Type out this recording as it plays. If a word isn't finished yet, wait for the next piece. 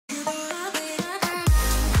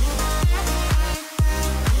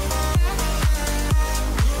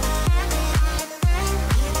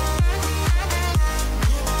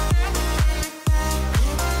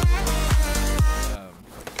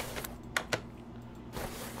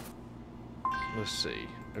let's see.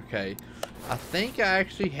 Okay, I think I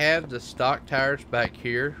actually have the stock tires back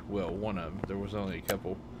here. Well, one of them. There was only a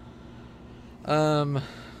couple.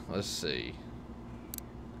 Let's see.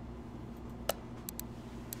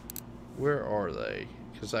 Where are they?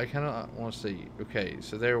 Because I kind of want to see. Okay,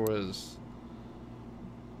 so there was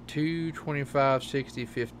two 25, 60,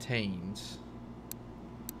 15s.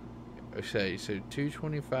 Okay, so two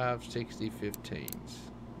 25, 60, 15s.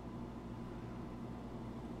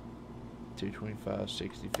 225,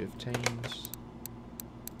 60, 15s.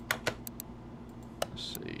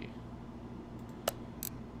 Let's see.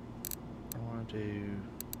 I want to do.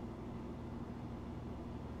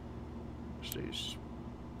 Let's do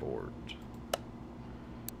sport.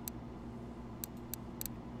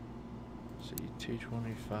 Let's see,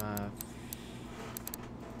 225.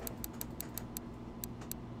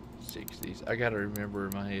 60s. I gotta remember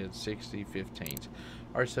in my head 60, 15s.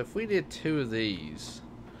 Alright, so if we did two of these.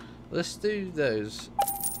 Let's do those,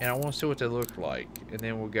 and I want to see what they look like, and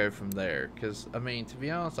then we'll go from there. Because, I mean, to be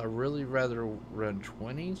honest, I really rather run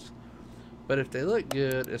 20s, but if they look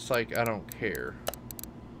good, it's like, I don't care.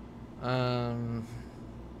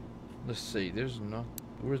 Let's see, there's not,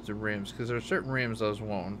 where's the rims? Because there are certain rims I was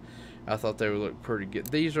wanting. I thought they would look pretty good.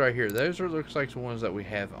 These right here, those are, looks like the ones that we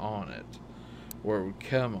have on it, where it would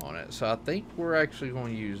come on it. So I think we're actually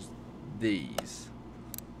going to use these.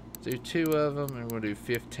 Do two of them, and we'll do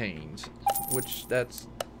 15s, which that's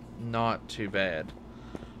not too bad.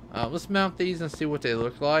 Let's mount these and see what they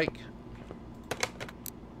look like.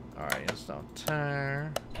 Alright, install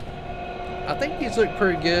tire. I think these look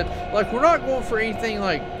pretty good. Like, we're not going for anything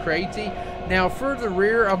like crazy. Now, for the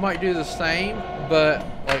rear, I might do the same, but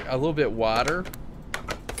like a little bit wider.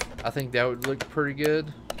 I think that would look pretty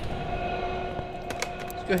good.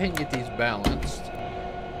 Let's go ahead and get these balanced.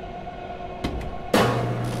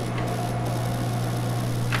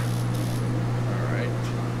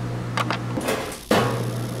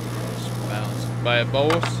 Bad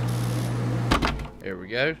boys. There we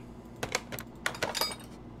go.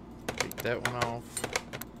 Take that one off.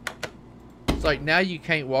 It's like now you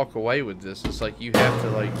can't walk away with this. It's like you have to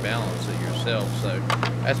like balance it yourself. So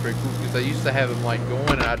that's pretty cool because I used to have them like going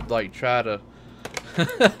and I'd like try to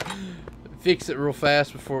fix it real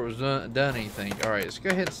fast before it was done anything. Alright, let's go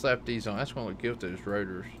ahead and slap these on. That's going to look good with those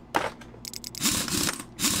rotors.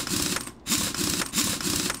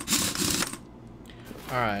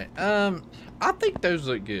 Alright, I think those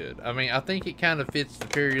look good. I mean, I think it kind of fits the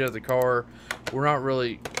period of the car. We're not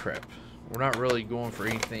really, crap, we're not really going for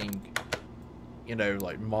anything, you know,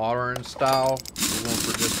 like modern style. We're going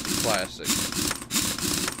for just the classic.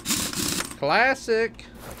 Classic!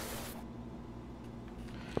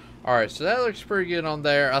 Alright, so that looks pretty good on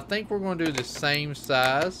there. I think we're going to do the same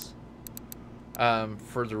size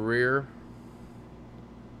for the rear.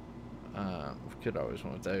 Could always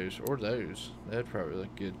want those, or those. That'd probably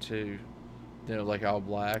look good too. You know, like all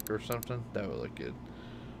black or something. That would look good.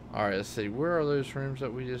 Alright, let's see. Where are those rims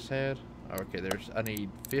that we just had? Okay, there's, I need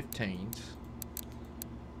 15s.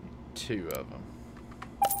 Two of them.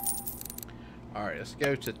 Alright, let's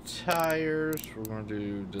go to tires. We're going to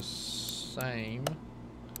do the same.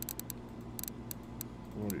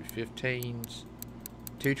 We're going to do 15s.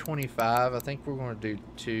 225. I think we're going to do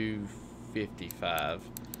 255.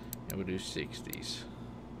 And we'll do 60s.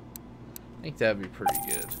 I think that'd be pretty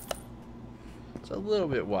good. It's a little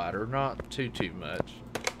bit wider, not too much.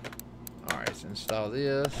 Alright, let's install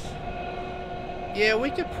this. Yeah, we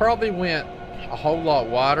could probably went a whole lot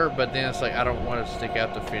wider, but then it's like I don't want it to stick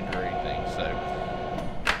out the fender or anything, so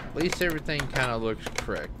at least everything kind of looks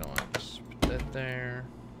correct on it. Just put that there.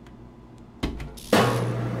 There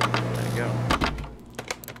you go.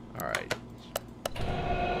 Alright.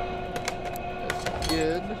 That's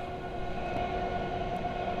good.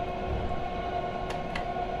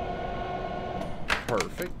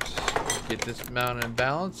 Perfect. Get this mounted and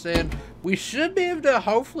balanced, and we should be able to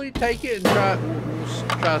hopefully take it and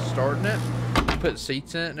try starting it. Put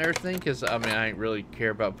seats in it and everything, because I mean I ain't really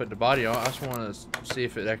care about putting the body on. I just want to see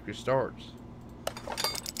if it actually starts.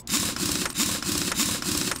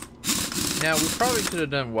 Now we probably could have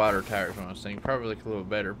done wider tires on this thing, probably look a little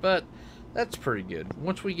better, but that's pretty good.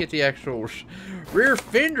 Once we get the actual rear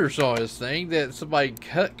fenders on this thing that somebody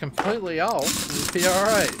cut completely off, we'll be all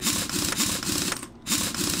right.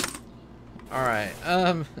 Alright,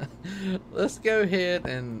 let's go ahead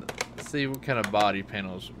and see what kind of body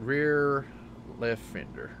panels. Rear left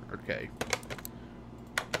fender. Okay.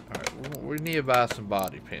 Alright, we need to buy some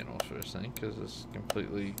body panels for this thing because it's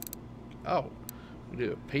completely... Oh, we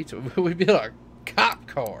do a pizza. We built a cop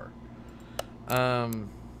car. Alright,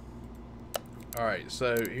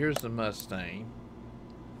 so here's the Mustang.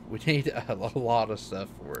 We need a lot of stuff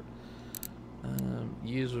for it.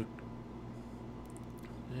 Use with...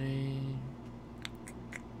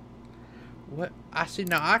 What? I see,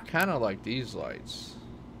 now I kind of like these lights.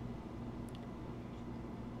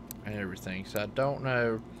 And everything. So I don't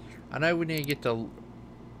know. I know we need to get the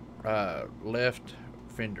left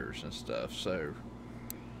fenders and stuff. So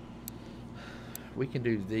we can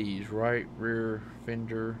do these. Right rear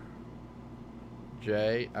fender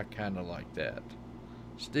J. I kind of like that.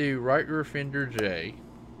 Let's do right rear fender J.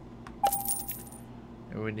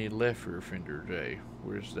 And we need left rear fender J.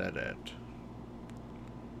 Where's that at?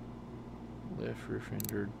 Left rear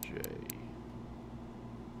fender J.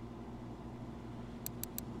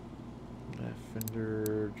 Left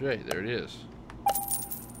fender J. There it is.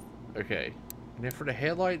 Okay. And then for the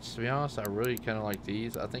headlights, to be honest, I really kind of like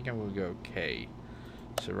these. I think I'm going to go K.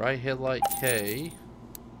 So right headlight K.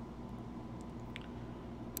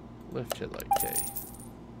 Left headlight K.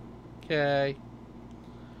 K.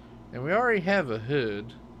 And we already have a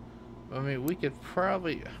hood. I mean, we could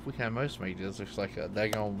probably... We can almost make this looks like a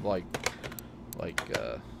daggone, like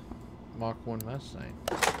Mach 1 Mustang.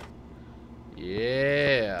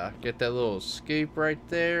 Yeah. Get that little scoop right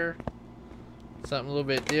there. Something a little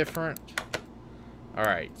bit different.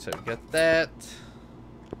 Alright, so we got that.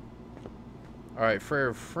 Alright, for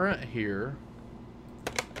our front here,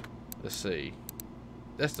 let's see.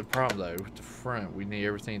 That's the problem though, with the front, we need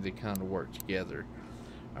everything to kind of work together.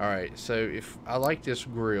 Alright, so if I like this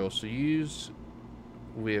grill, so use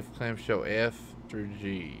with clamshell F through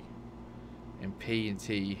G and P and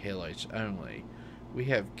T headlights only. We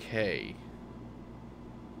have K.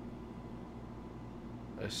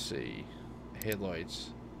 Let's see.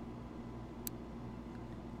 Headlights.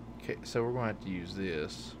 Okay, so we're going to have to use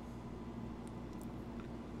this.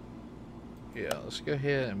 Yeah, let's go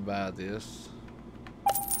ahead and buy this.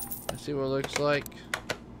 Let's see what it looks like.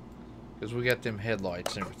 Because we got them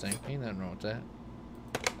headlights and everything. Ain't nothing wrong with that.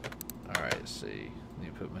 Alright, let's see.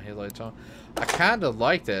 Need to put my headlights on. I kind of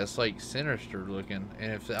like that. It's like sinister looking.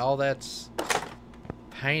 And if all that's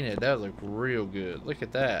painted, that would look real good. Look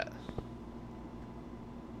at that.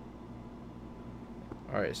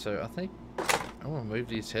 Alright, so I think I'm going to move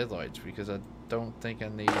these headlights because I don't think I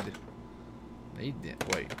need them.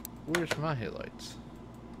 Wait, where's my headlights?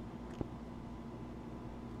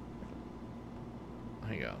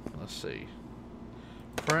 Hang on, let's see.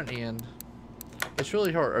 Front end. It's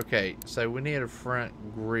really hard. Okay, so we need a front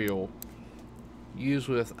grille. Use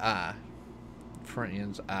with I. Front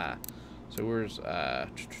end's I. So where's I?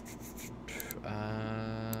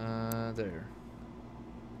 There.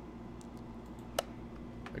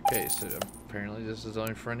 Okay, so apparently this is the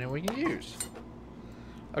only front end we can use.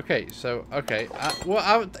 Okay, so, okay.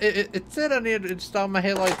 It said I needed to install my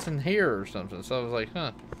headlights in here or something. So I was like,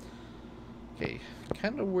 huh. Okay,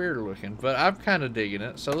 kind of weird looking, but I'm kind of digging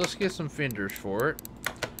it. So let's get some fenders for it.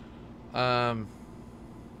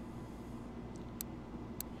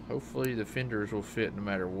 Hopefully the fenders will fit no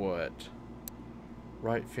matter what.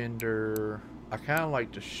 Right fender. I kind of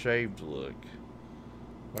like the shaved look.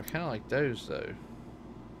 I kind of like those though.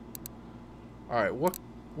 Alright, what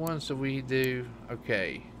ones do we do?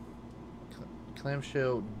 Okay.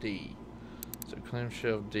 Clamshell D. So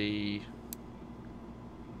clamshell D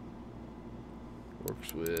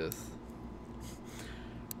works with...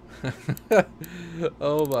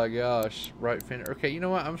 Oh my gosh. Right fender. Okay, you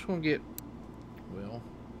know what? I'm just going to get... Well...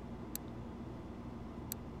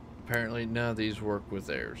 Apparently none of these work with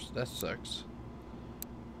theirs. That sucks.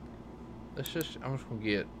 I'm just going to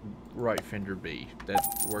get right fender B. That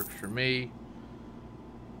works for me.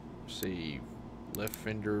 See, left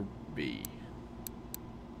fender B.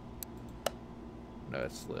 No,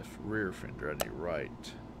 it's left rear fender. I need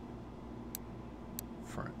right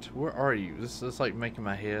front. Where are you? This is like making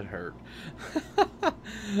my head hurt.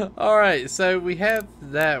 Alright, so we have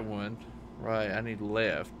that one. Right, I need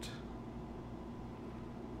left.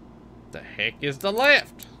 The heck is the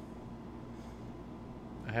left?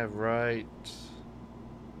 I have right.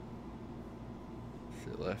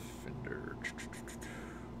 The left fender.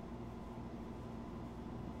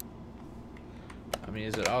 I mean,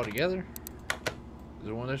 is it all together? Is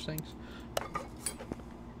it one of those things?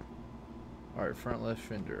 Alright, front left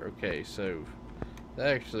fender. Okay, so that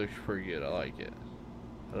actually looks pretty good. I like it.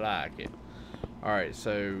 I like it. Alright,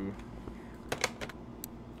 so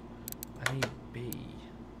I need B.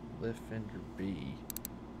 Left fender B.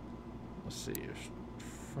 Let's see.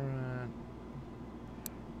 Front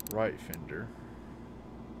right fender.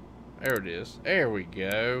 There it is. There we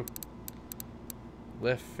go.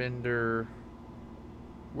 Left fender.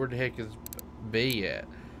 Where the heck is B at?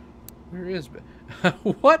 Where is B?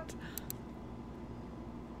 What?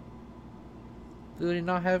 Do they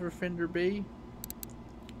not have a fender B?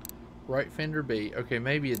 Right fender B. Okay,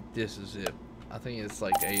 maybe this is it. I think it's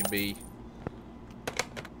like A and B.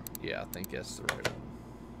 Yeah, I think that's the right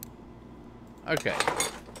one. Okay.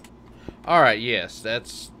 Alright, yes,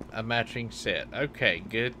 that's a matching set. Okay,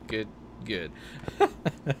 good, good, good.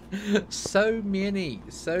 So many,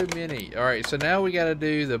 so many. Alright, so now we gotta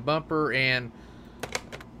do the bumper and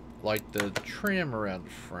like the trim around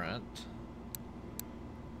the front.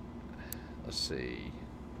 Let's see.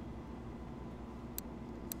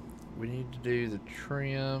 We need to do the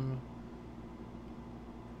trim.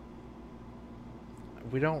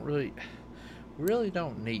 We really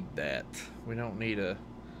don't need that. We don't need a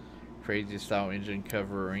crazy style engine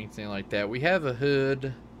cover or anything like that. We have a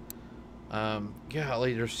hood.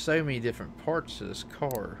 Golly, there's so many different parts to this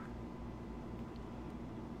car.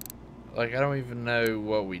 Like, I don't even know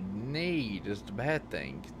what we need is the bad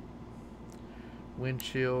thing.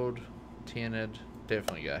 Windshield, tinted.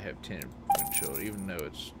 Definitely gotta have tinted windshield, even though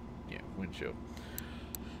it's, yeah, windshield.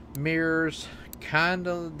 Mirrors, kind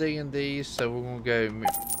of digging these, so we're gonna go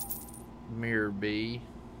mirror B.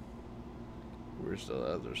 Where's the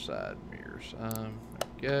other side mirrors? There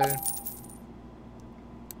we go.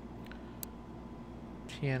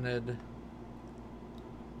 Tinted.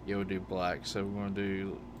 Yeah, we'll do black. So we're gonna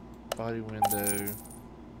do body window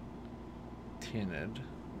tinted.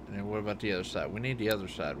 And then what about the other side? We need the other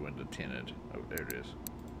side window tinted. Oh, there it is.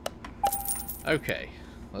 Okay,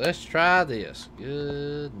 well, let's try this.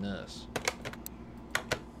 Goodness.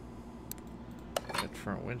 Got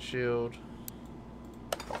front windshield.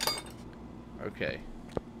 Okay.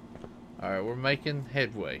 Alright, we're making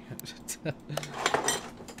headway.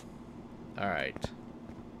 Alright.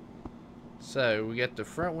 So, we got the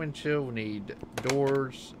front windshield. We need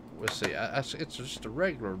doors. Let's see. It's just a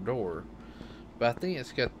regular door. But I think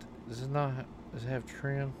it's got... Does it have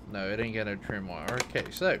trim? No, it ain't got no trim on it.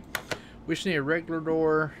 Okay, so... We just need a regular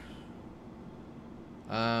door.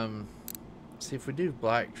 See, if we do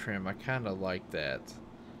black trim, I kind of like that.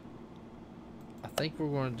 I think we're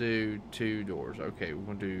going to do 2 doors. Okay, we're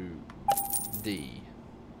going to do D.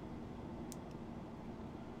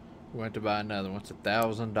 We're going to buy another one. It's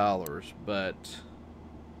 $1,000, but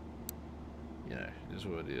you know, it is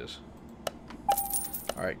what it is.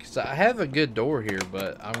 All right, because I have a good door here,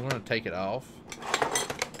 but I'm going to take it off,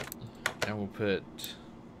 and we'll put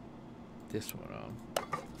this one on.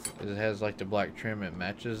 Because it has like the black trim, it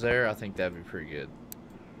matches there. I think that'd be pretty good.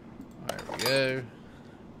 All right, there we go.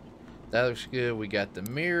 That looks good. We got the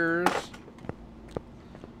mirrors.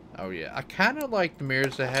 Oh yeah, I kind of like the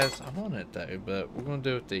mirrors that has on it though, but we're gonna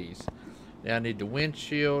do it with these. Now I need the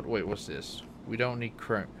windshield. Wait, what's this? We don't need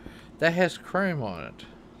chrome. That has chrome on it.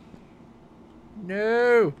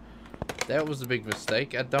 No, that was a big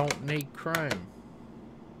mistake. I don't need chrome.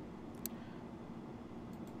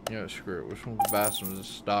 You know, screw it. We're just gonna buy some of the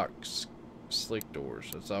stock slick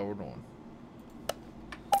doors. That's all we're doing.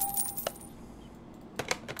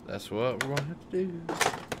 That's what we're gonna have to do.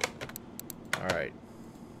 Alright.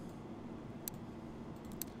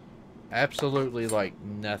 Absolutely like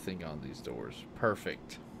nothing on these doors.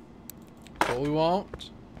 Perfect. That's what we want.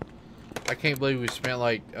 I can't believe we spent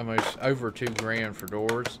like almost over $2 grand for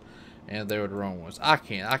doors and they were the wrong ones. I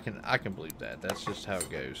can believe that. That's just how it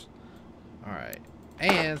goes. Alright.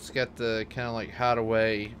 And it's got the kind of like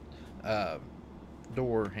hideaway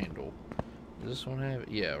door handle. Does this one have it?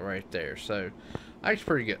 Yeah, right there. So that's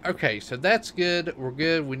pretty good. Okay, so that's good. We're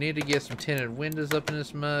good. We need to get some tinted windows up in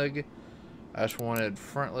this mug. I just wanted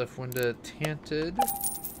front left window tinted.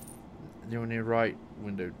 Then we need right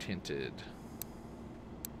window tinted.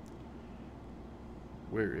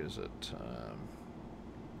 Where is it?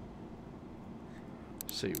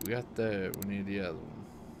 Let's see, we got that. We need the other one.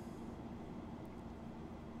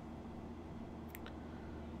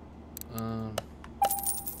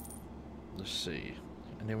 Let's see.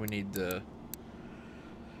 And then we need the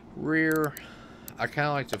rear. I kind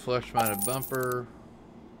of like the flush mounted bumper.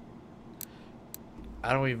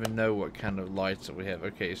 I don't even know what kind of lights that we have.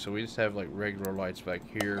 Okay, so we just have like regular lights back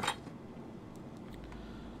here.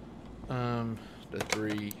 The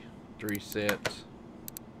three sets.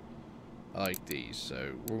 I like these,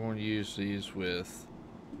 so we're going to use these with.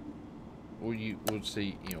 We'll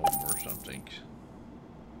see Elm or something.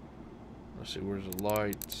 Let's see, where's the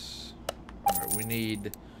lights? Alright, we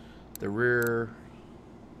need the rear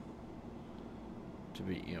to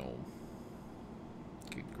be Elm.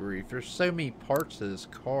 Good grief. There's so many parts to this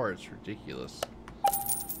car, it's ridiculous.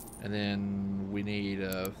 And then we need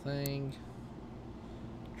a thing.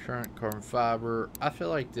 Trunk, carbon fiber. I feel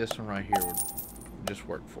like this one right here would just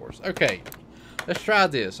work for us. Okay, let's try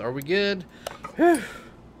this. Are we good? Whew.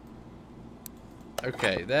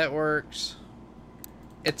 Okay, that works.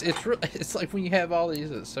 It's like when you have all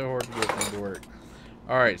these, it's so hard to get them to work.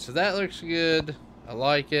 All right, so that looks good. I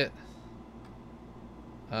like it.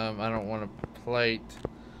 I don't want a plate.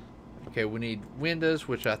 Okay, we need windows,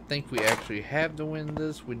 which I think we actually have the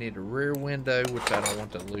windows. We need a rear window, which I don't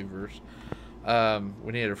want the louvers.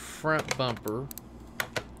 We need a front bumper.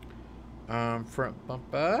 Front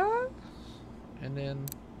bumper. And then,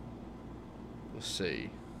 let's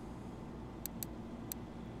see.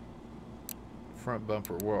 Front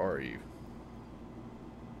bumper, where are you?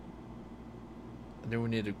 And then we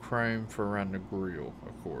need a chrome for around the grill,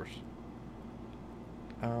 of course.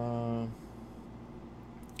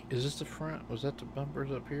 Is this the front? Was that the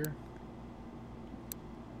bumpers up here?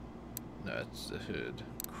 No, it's the hood.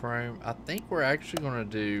 Chrome. I think we're actually going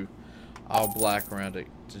to do all black around it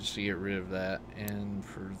just to get rid of that. And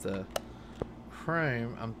for the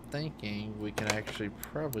chrome, I'm thinking we can actually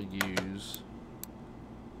probably use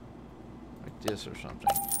like this or something.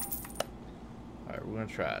 Alright, we're going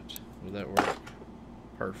to try it. Will that work?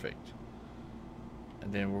 Perfect.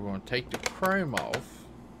 And then we're going to take the chrome off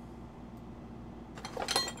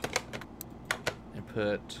and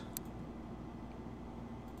put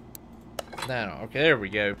that on. Okay, there we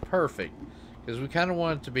go. Perfect. Because we kind of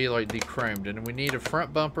want it to be like de-chromed. And we need a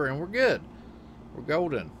front bumper and we're good. We're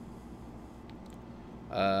golden.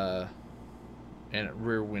 And a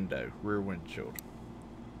rear window. Rear windshield.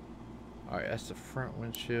 Alright, that's the front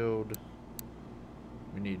windshield.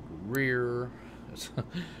 We need rear.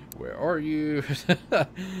 Where are you?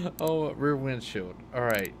 Oh, rear windshield.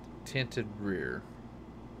 Alright, tinted rear.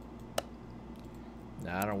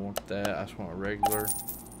 No, I don't want that. I just want a regular.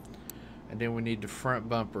 And then we need the front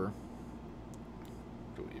bumper.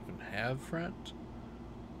 Do we even have front?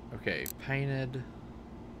 Okay, painted.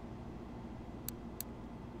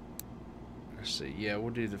 Let's see. Yeah,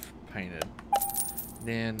 we'll do the painted.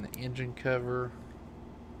 Then the engine cover.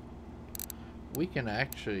 We can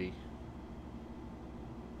actually...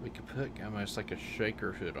 We could put almost like a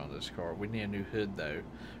shaker hood on this car. We need a new hood though.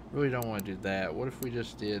 Really don't want to do that. What if we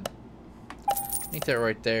just did... I think that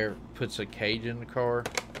right there puts a cage in the car.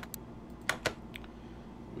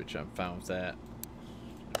 Which I'm fine with that.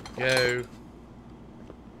 There we go.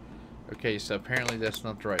 Okay, so apparently that's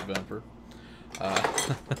not the right bumper.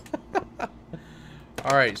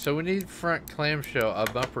 Alright, so we need front clamshell,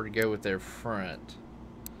 a bumper to go with their front.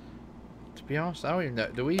 To be honest, I don't even know.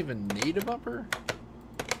 Do we even need a bumper?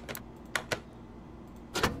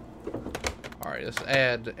 Alright, let's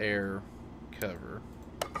add air cover.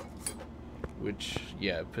 Which,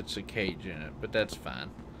 yeah, it puts a cage in it, but that's fine.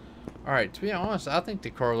 Alright, to be honest, I think the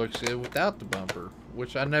car looks good without the bumper.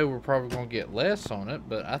 Which I know we're probably going to get less on it,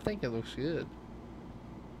 but I think it looks good.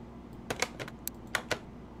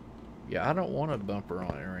 Yeah, I don't want a bumper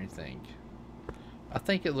on it or anything. I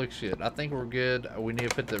think it looks good. I think we're good. We need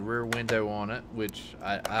to put the rear window on it, which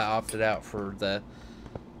I opted out for the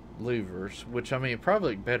louvers, which I mean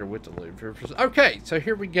probably look better with the louvers. Okay, so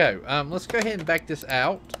here we go. Let's go ahead and back this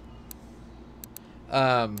out.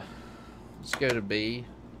 Let's go to B.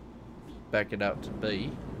 Back it out to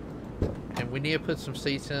B. And we need to put some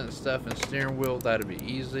seats in it and stuff, and steering wheel. That'll be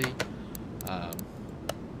easy.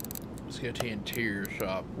 Let's go to the interior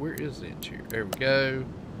shop. Where is the interior? There we go.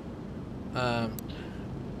 I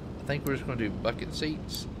think we're just going to do bucket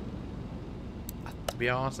seats. To be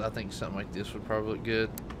honest, I think something like this would probably look good.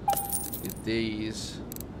 Let's get these.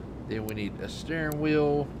 Then we need a steering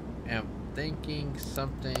wheel. And I'm thinking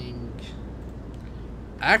something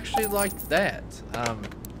actually like that.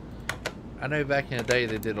 I know back in the day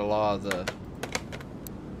they did a lot of the,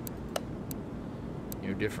 you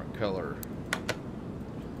know, different color,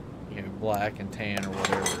 you know, black and tan or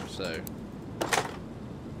whatever, so.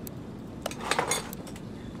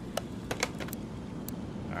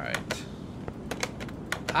 Alright.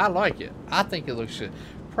 I like it. I think it looks good.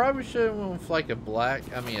 Probably should have went with like a black,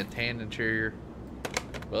 a tan interior.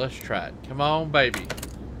 But let's try it. Come on, baby.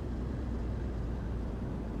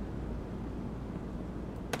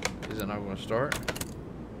 Is it not going to start?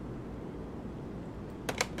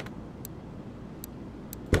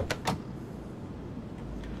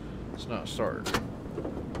 It's not starting.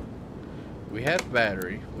 We have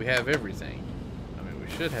battery. We have everything. I mean, we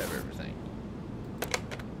should have everything.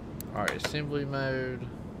 Alright, assembly mode.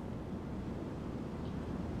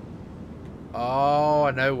 Oh,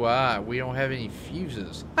 I know why. We don't have any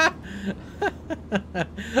fuses.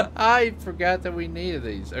 I forgot that we needed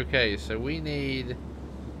these. Okay, so we need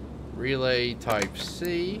relay type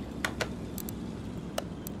C.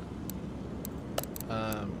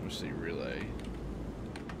 Let's see,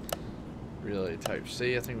 relay type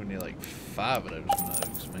C. I think we need like 5 of those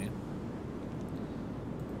mugs, man.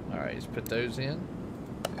 Alright, let's put those in.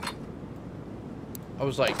 I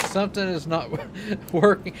was like, something is not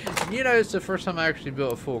working. You know, it's the first time I actually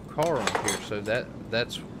built a full car on here, so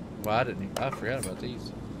that's why I forgot about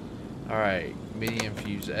these. Alright, medium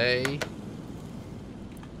fuse A.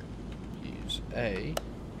 Fuse A.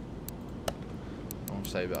 I'm gonna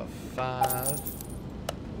say about 5.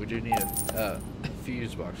 We do need a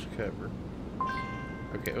fuse box cover.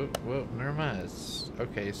 Okay, oh, well, never mind.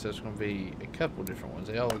 Okay, so it's gonna be a couple different ones.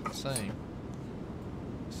 They all look the same.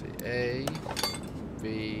 Let's see, A,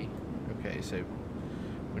 B. Okay, so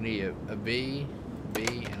we need a B,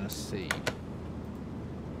 B, and a C.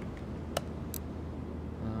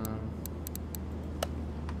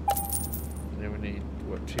 And then we need,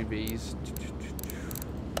 what, 2 Bs?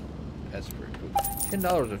 That's pretty cool.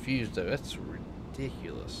 $10 a fuse, though. That's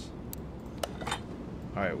ridiculous.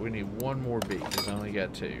 Alright, we need one more B, because I only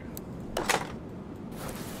got 2.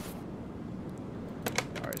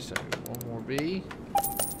 Alright, so one more B.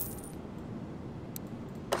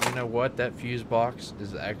 You know what? That fuse box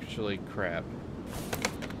is actually crap.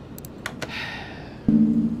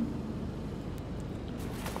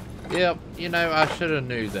 Yep, you know, I should have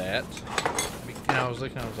knew that. And I was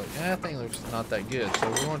looking, I was like, that thing looks not that good. So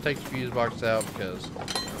we're going to take the fuse box out because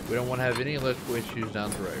we don't want to have any electrical issues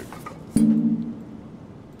down the road.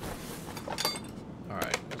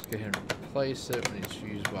 Alright, let's go ahead and replace it. We need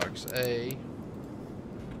fuse box A.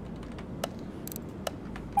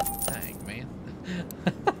 Dang, man.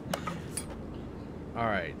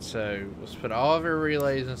 Alright, so let's put all of our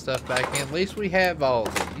relays and stuff back in. At least we have all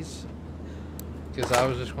of these. Because I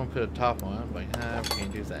was just going to put a top on it. I'm like, nah, we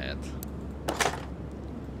can't do that.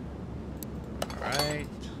 Alright.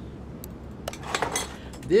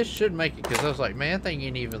 This should make it, because I was like, man, that thing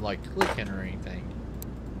ain't even like clicking or anything.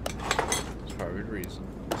 That's probably the reason.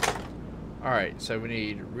 Alright, so we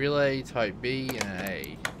need relay type B and an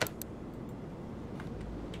A.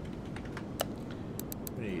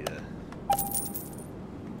 We need a...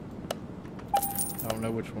 I don't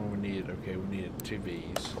know which one we needed. Okay, we needed 2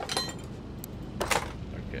 Bs.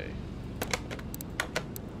 Okay.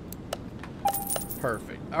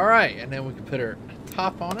 Perfect. Alright, and then we can put our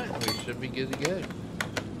top on it and we should be good to go.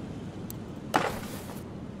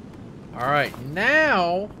 Alright,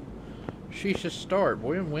 now she should start.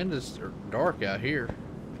 Boy, the wind is dark out here.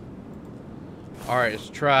 Alright, let's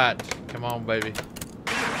try it. Come on, baby.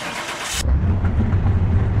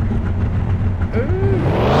 Ooh.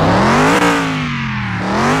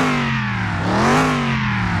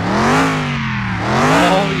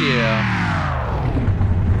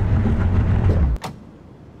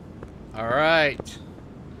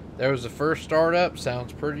 There was the first startup.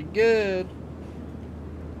 Sounds pretty good.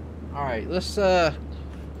 All right, let's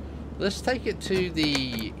take it to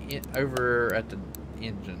the over at the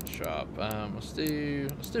engine shop. Let's do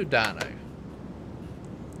dyno.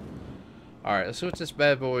 All right, let's see what this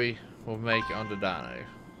bad boy will make on the dyno.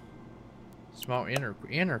 Small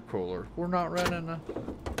intercooler. We're not running a.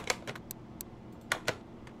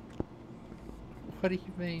 What do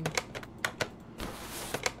you mean?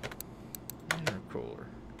 Intercooler.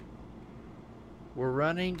 We're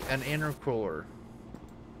running an intercooler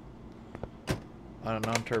on a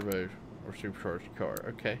non-turbo or supercharged car.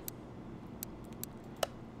 Okay.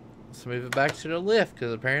 Let's move it back to the lift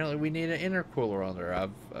because apparently we need an intercooler on there.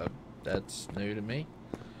 That's new to me.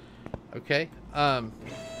 Okay. I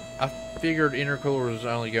figured intercoolers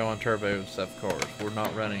only go on turbo and stuff cars. We're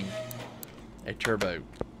not running a turbo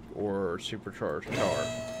or supercharged car.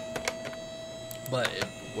 But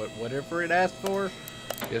whatever it asks for,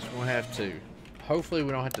 guess we'll have to. Hopefully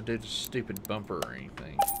we don't have to do the stupid bumper or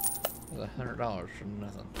anything. $100 for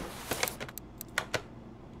nothing.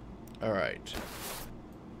 Alright.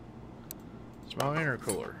 Small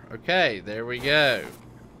intercooler. Okay, there we go.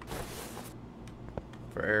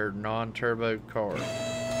 For our non-turbo car.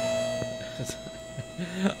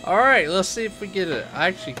 Alright, let's see if we get it. I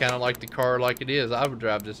actually kind of like the car like it is. I would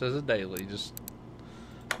drive this as a daily. Just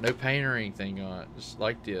no paint or anything on it. Just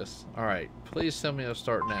like this. Alright, please tell me it'll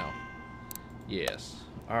start now. Yes.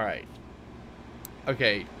 Alright.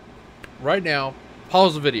 Okay. Right now,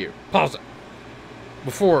 pause the video. Pause it.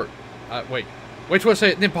 Before, wait till I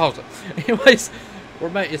say it, then pause it. Anyways,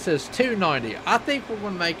 it says 290. I think we're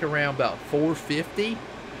going to make around about 450.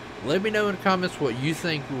 Let me know in the comments what you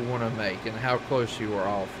think we want to make and how close you are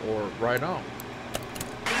off or right on.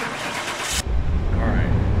 Alright.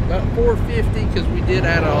 About 450 because we did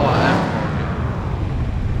add a lot aftermarket.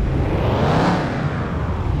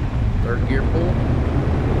 Third gear pull. Yep.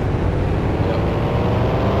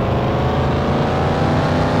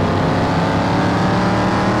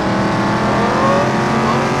 Oh, come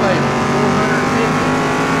on, baby.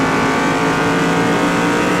 450.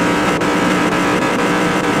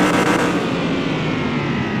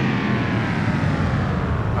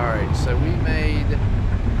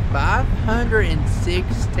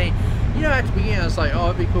 516. You know, at the beginning, I was like,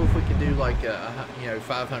 oh, it'd be cool if we could do like you know,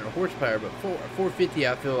 500 horsepower, but 450,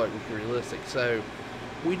 I feel like was realistic. So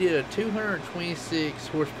we did a 226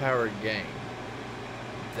 horsepower game.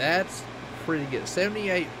 That's pretty good.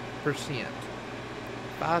 78%.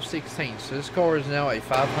 516. So this car is now a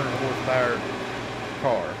 500 horsepower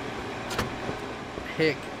car.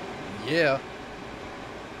 Heck yeah.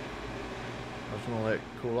 I was gonna let it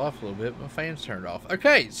cool off a little bit, but my fan's turned off.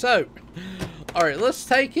 Okay, so alright, let's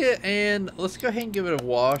take it and let's go ahead and give it a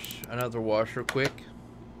wash. Another wash real quick.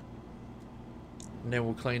 And then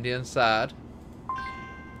we'll clean the inside.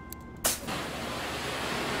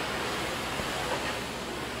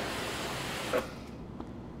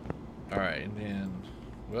 Alright, and then,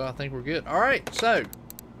 well, I think we're good. Alright, so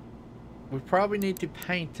we probably need to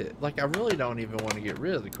paint it. Like, I really don't even want to get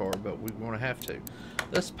rid of the car, but we're going to have to.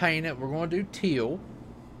 Let's paint it. We're going to do teal.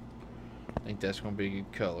 I think that's going to be a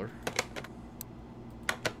good color.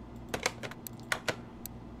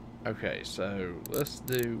 Okay, so let's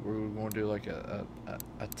do, we're going to do like a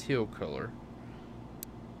teal color.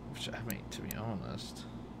 Which, I mean, to be honest,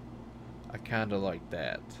 I kind of like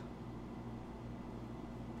that.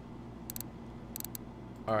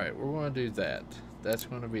 Alright, we're going to do that. That's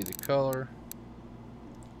going to be the color.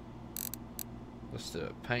 Let's do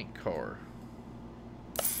a paint car.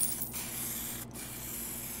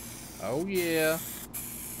 Oh yeah.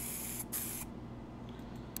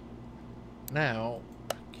 Now,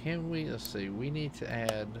 can we, let's see, we need to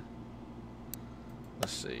add,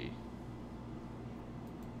 let's see.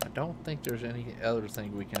 I don't think there's any other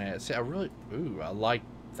thing we can add. See, I really, ooh, I like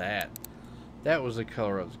that. That was the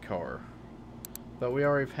color of the car. But we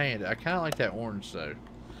already painted it. I kind of like that orange though.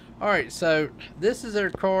 Alright, so this is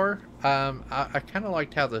their car. I kind of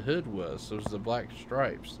liked how the hood was. Those the black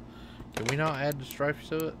stripes. Can we not add the stripes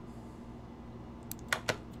to it?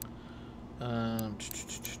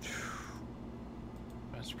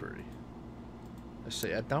 That's pretty. Let's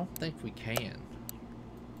see. I don't think we can.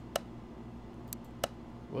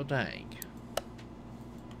 Well, dang.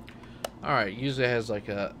 Alright, usually it has like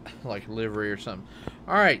a livery or something.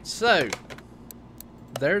 Alright, so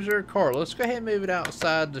there's our car. Let's go ahead and move it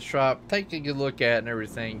outside the shop. Take a good look at it and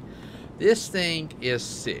everything. This thing is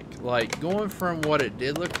sick. Like, going from what it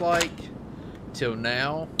did look like till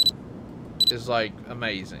now is like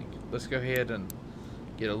amazing. Let's go ahead and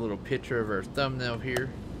get a little picture of our thumbnail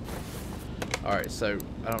here. Alright, so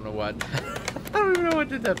I don't know what I don't even know what I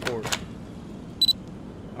did that for.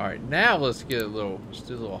 Alright, now let's get a little, let's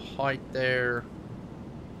do a little height there.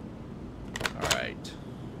 Alright.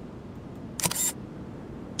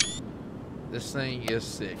 This thing is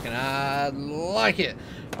sick, and I like it.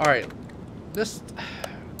 All right, this,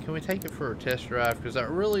 can we take it for a test drive? Because I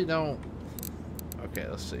really don't. Okay,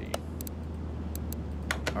 let's see.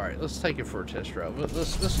 All right, let's take it for a test drive.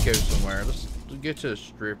 Let's go somewhere. Let's get to a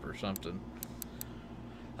strip or something.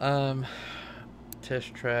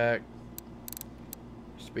 Test track,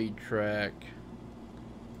 speed track.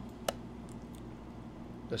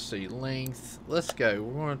 Let's see, length. Let's go.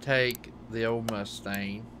 We're going to take the old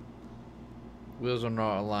Mustang. Wheels are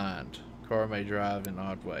not aligned. Car may drive in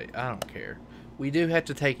odd way. I don't care. We do have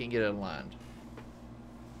to take it and get it aligned.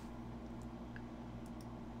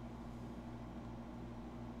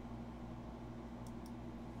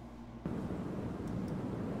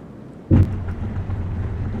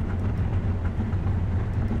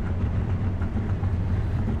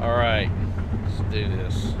 Alright. Let's do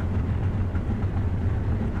this.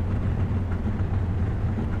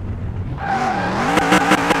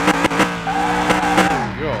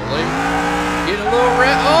 Getting a little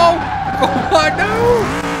red. Oh! Oh no!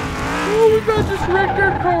 Oh, we about just wrecked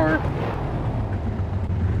our car.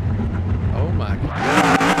 Oh my god.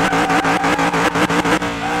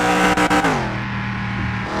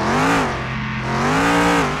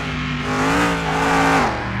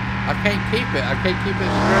 I can't keep it. I can't keep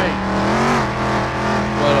it straight.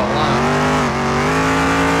 What a line.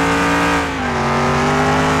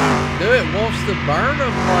 Dude, it wants to burn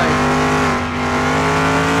them like.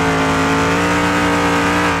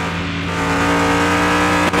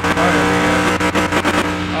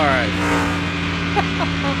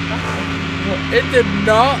 It did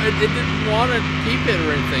not, it didn't want to keep it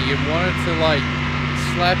or anything. It wanted to like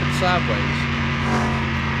slap it sideways.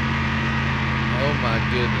 Oh my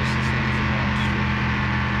goodness, this thing's a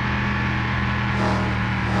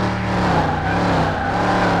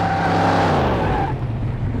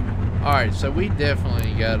monster. Alright, so we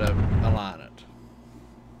definitely gotta align it.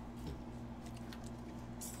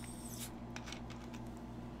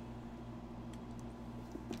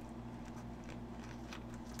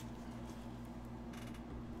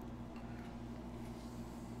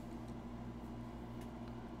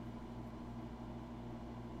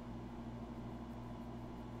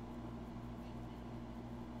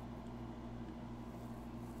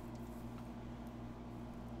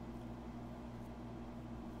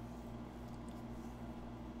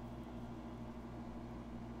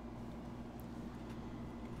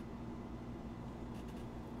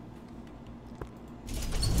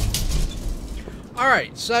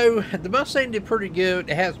 Alright, so the Mustang did pretty good.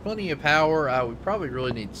 It has plenty of power. We probably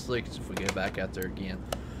really need slicks if we go back out there again.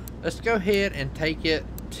 Let's go ahead and take it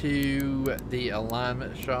to the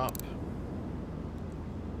alignment shop.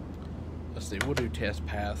 Let's see, we'll do test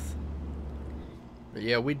path. But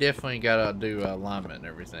yeah, we definitely gotta do alignment and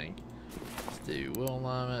everything. Let's do wheel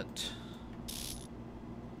alignment.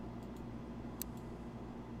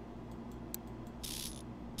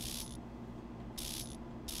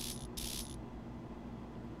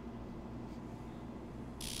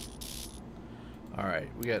 Alright,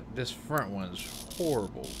 we got this front one's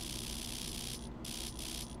horrible.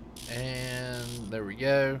 And there we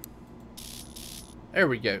go. There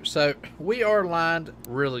we go. So we are lined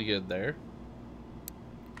really good there.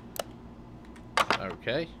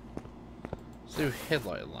 Okay. Let's do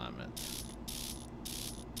headlight alignment.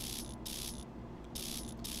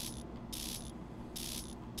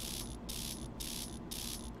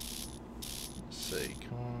 Let's see.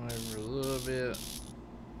 Come on over a little bit.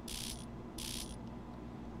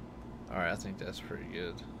 Alright, I think that's pretty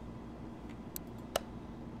good.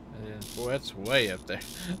 And then, boy, that's way up there.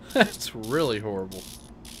 That's really horrible.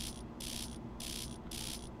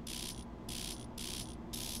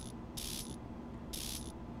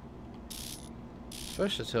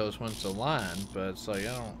 Supposed to tell us when it's aligned, but it's like,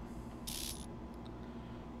 I don't...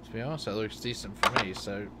 To be honest, that looks decent for me,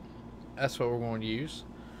 so that's what we're going to use.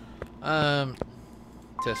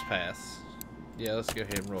 Test pass. Yeah, let's go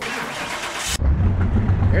ahead and roll it.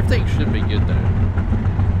 Everything should be good, though.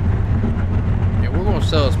 And we're going to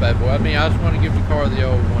sell this bad boy. I mean, I just want to give the car the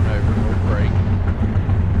old one over. No brake.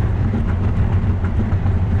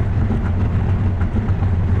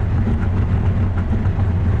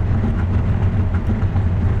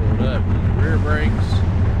 Rear brakes,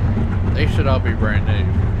 they should all be brand new.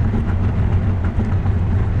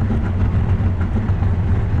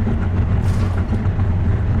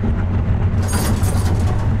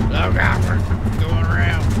 Oh God, we're going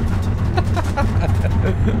around.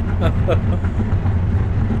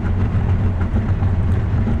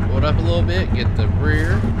 Pull it up a little bit, get the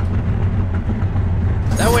rear.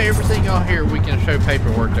 That way everything on here we can show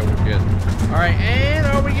paperwork that we're good. Alright, and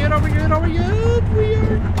are we good? Are we good? Are we good? We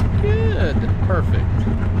are good. Perfect.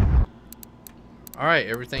 Alright,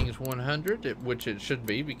 everything is 100, which it should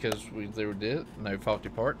be because we did no faulty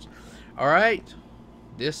parts. Alright.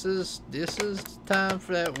 This is time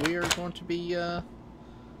for that. We are going to be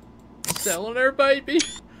selling our baby.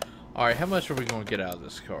 Alright, how much are we going to get out of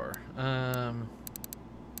this car?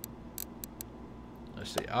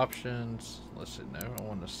 Let's see, options. Let's see, no, I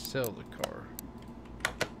want to sell the car.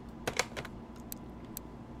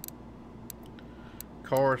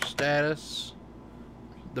 Car status.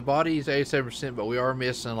 The body is 87%, but we are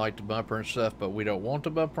missing like the bumper and stuff, but we don't want the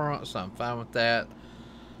bumper on it, so I'm fine with that.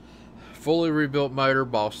 Fully rebuilt motor,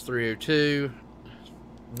 Boss 302.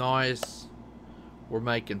 Nice. We're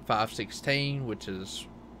making 516, which is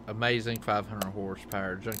amazing. 500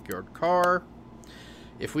 horsepower junkyard car.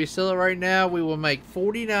 If we sell it right now, we will make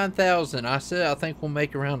 $49,000. I said I think we'll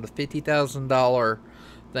make around a $50,000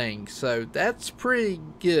 thing, so that's pretty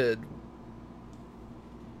good.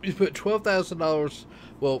 We put $12,000,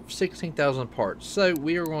 well, 16,000 parts. So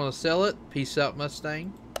we are going to sell it. Peace out,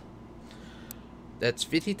 Mustang. That's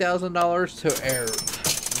 $50,000 to our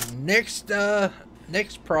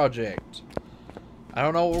next project. I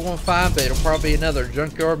don't know what we're going to find, but it'll probably be another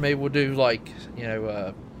junkyard. Maybe we'll do like, you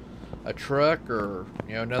know, a truck or,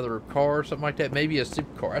 you know, another car or something like that. Maybe a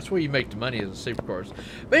supercar. That's where you make the money, is the supercars.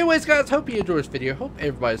 But anyways, guys, hope you enjoyed this video. Hope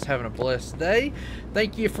everybody's having a blessed day.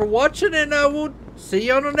 Thank you for watching, and I will see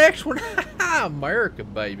you on the next one. America,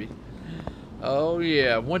 baby. Oh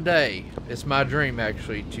yeah, one day it's my dream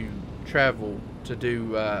actually to travel to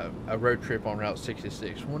do a road trip on Route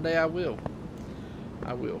 66. One day I will.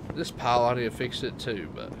 This pile, I need to fix it too,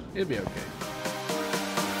 but it'll be okay.